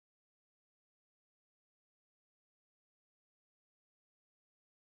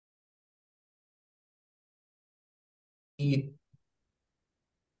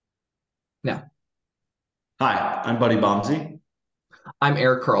Now, Hi, I'm Buddy Bomsey. I'm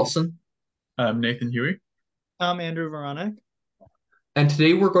Eric Carlson, I'm Nathan Huey. I'm Andrew Veronik. and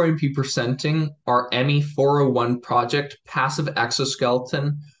today we're going to be presenting our ME 401 project, Passive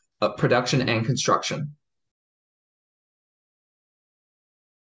Exoskeleton Production and Construction.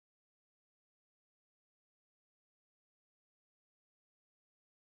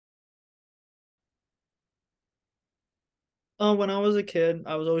 When I was a kid,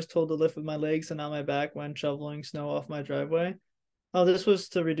 I was always told to lift with my legs and not my back when shoveling snow off my driveway. This was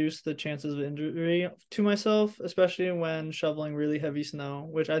to reduce the chances of injury to myself, especially when shoveling really heavy snow,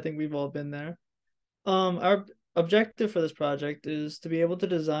 which I think we've all been there. Our objective for this project is to be able to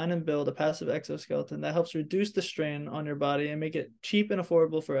design and build a passive exoskeleton that helps reduce the strain on your body and make it cheap and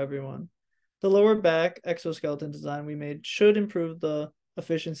affordable for everyone. The lower back exoskeleton design we made should improve the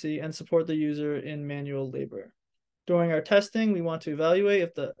efficiency and support the user in manual labor. During our testing, we want to evaluate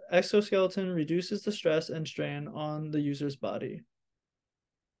if the exoskeleton reduces the stress and strain on the user's body.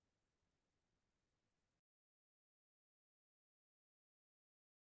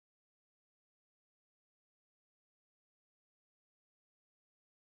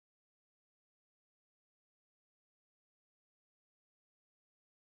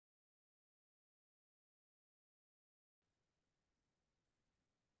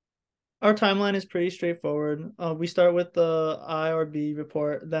 Our timeline is pretty straightforward. We start with the IRB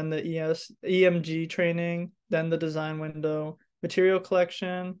report, then the EMG training, then the design window, material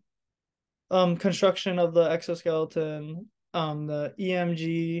collection, construction of the exoskeleton, the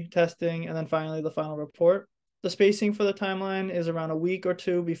EMG testing, and then finally the final report. The spacing for the timeline is around a week or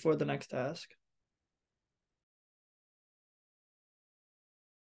two before the next task.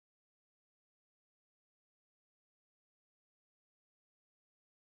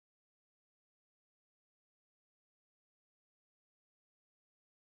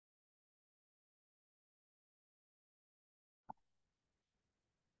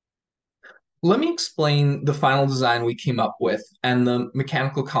 Let me explain the final design we came up with and the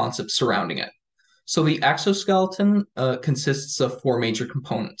mechanical concepts surrounding it. So the exoskeleton consists of four major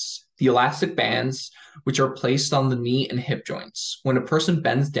components. The elastic bands, which are placed on the knee and hip joints. When a person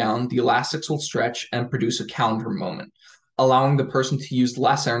bends down, the elastics will stretch and produce a counter moment, allowing the person to use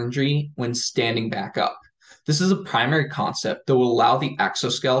less energy when standing back up. This is a primary concept that will allow the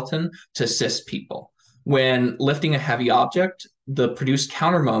exoskeleton to assist people. When lifting a heavy object, the produced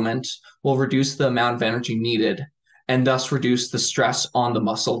counter moment will reduce the amount of energy needed and thus reduce the stress on the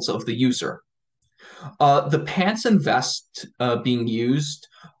muscles of the user. The pants and vest being used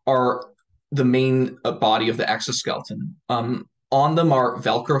are the main body of the exoskeleton. On them are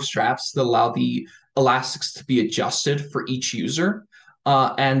Velcro straps that allow the elastics to be adjusted for each user,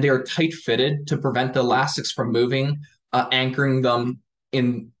 and they are tight fitted to prevent the elastics from moving, anchoring them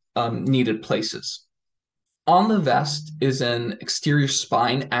in needed places. On the vest is an exterior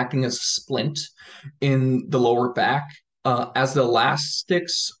spine acting as a splint in the lower back. As the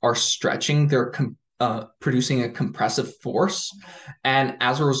elastics are stretching, they're producing a compressive force. And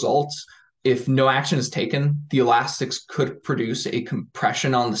as a result, if no action is taken, the elastics could produce a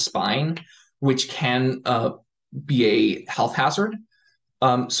compression on the spine, which can be a health hazard.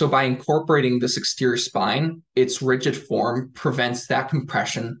 So by incorporating this exterior spine, its rigid form prevents that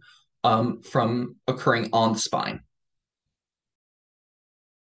compression from occurring on the spine.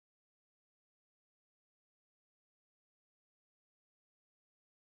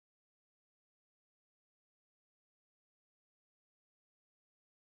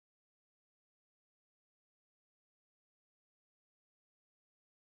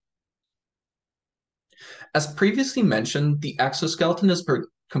 As previously mentioned, the exoskeleton is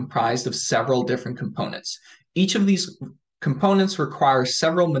comprised of several different components. Each of these components requires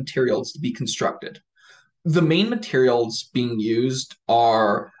several materials to be constructed. The main materials being used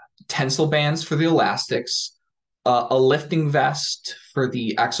are tensile bands for the elastics, a lifting vest for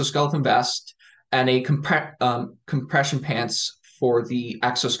the exoskeleton vest, and a compression pants for the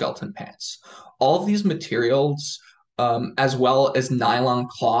exoskeleton pants. All of these materials, as well as nylon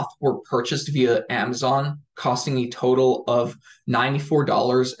cloth, were purchased via Amazon, costing a total of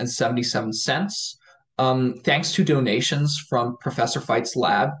 $94.77. Thanks to donations from Professor Fight's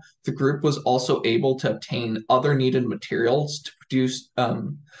lab, the group was also able to obtain other needed materials to produce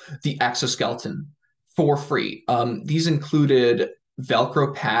the exoskeleton for free. These included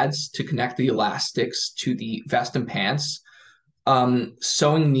Velcro pads to connect the elastics to the vest and pants,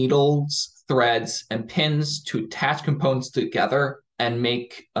 sewing needles, threads, and pins to attach components together and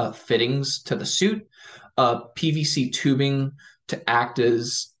make fittings to the suit, PVC tubing to act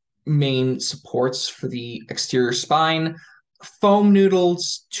as main supports for the exterior spine, foam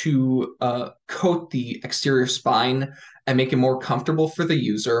noodles to coat the exterior spine and make it more comfortable for the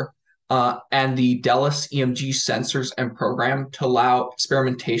user, and the Dallas EMG sensors and program to allow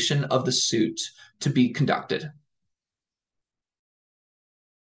experimentation of the suit to be conducted.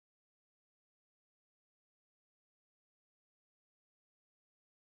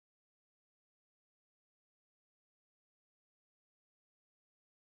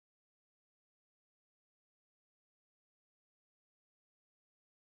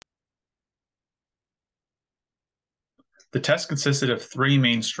 The test consisted of three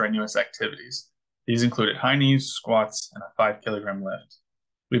main strenuous activities. These included high knees, squats, and a 5 kilogram lift.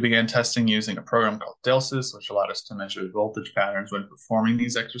 We began testing using a program called DELSIS, which allowed us to measure voltage patterns when performing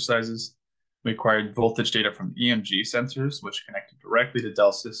these exercises. We acquired voltage data from EMG sensors, which connected directly to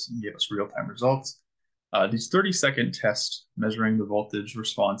DELSIS and gave us real-time results. These 30-second tests measuring the voltage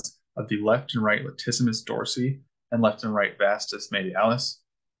response of the left and right latissimus dorsi and left and right vastus medialis.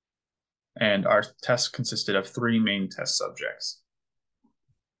 And our test consisted of three main test subjects.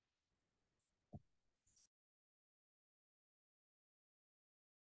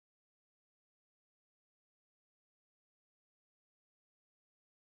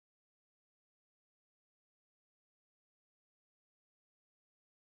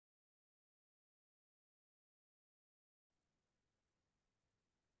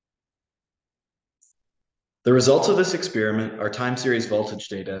 The results of this experiment are time series voltage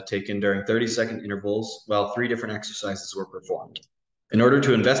data taken during 30-second intervals while 3 different exercises were performed. In order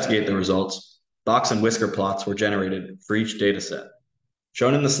to investigate the results, box and whisker plots were generated for each data set.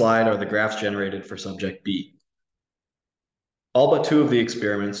 Shown in the slide are the graphs generated for subject B. All but 2 of the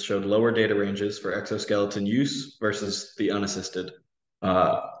experiments showed lower data ranges for exoskeleton use versus the unassisted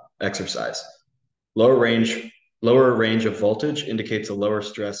exercise. Lower range of voltage indicates a lower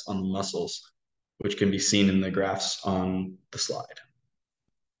stress on the muscles, which can be seen in the graphs on the slide.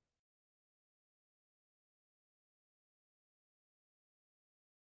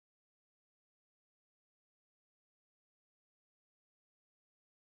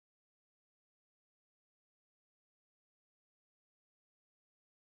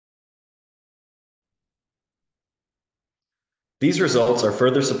 These results are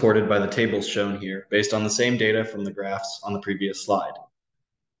further supported by the tables shown here based on the same data from the graphs on the previous slide.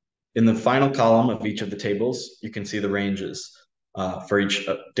 In the final column of each of the tables, you can see the ranges for each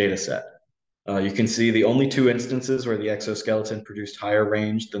data set. You can see the only 2 instances where the exoskeleton produced higher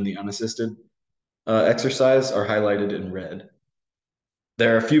range than the unassisted exercise are highlighted in red.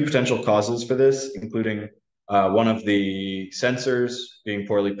 There are a few potential causes for this, including one of the sensors being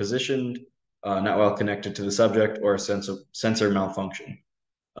poorly positioned, not well connected to the subject, or a sensor malfunction.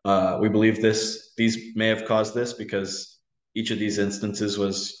 We believe these may have caused this because each of these instances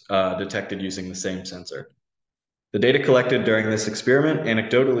was detected using the same sensor. The data collected during this experiment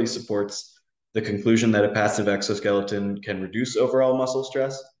anecdotally supports the conclusion that a passive exoskeleton can reduce overall muscle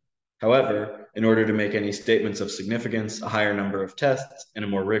stress. However, in order to make any statements of significance, a higher number of tests and a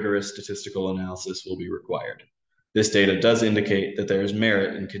more rigorous statistical analysis will be required. This data does indicate that there is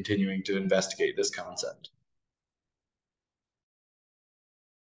merit in continuing to investigate this concept.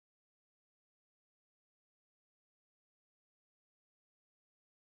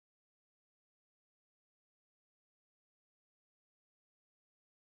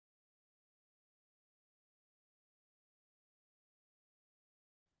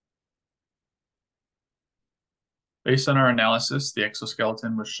 Based on our analysis, the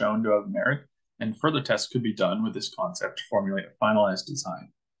exoskeleton was shown to have merit, and further tests could be done with this concept to formulate a finalized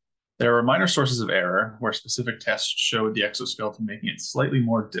design. There were minor sources of error where specific tests showed the exoskeleton making it slightly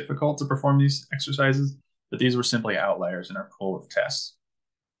more difficult to perform these exercises, but these were simply outliers in our pool of tests.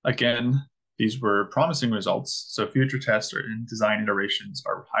 Again, these were promising results, so future tests or design iterations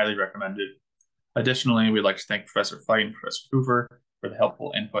are highly recommended. Additionally, we'd like to thank Professor Fite and Professor Hoover for the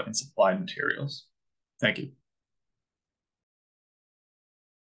helpful input and supplied materials. Thank you.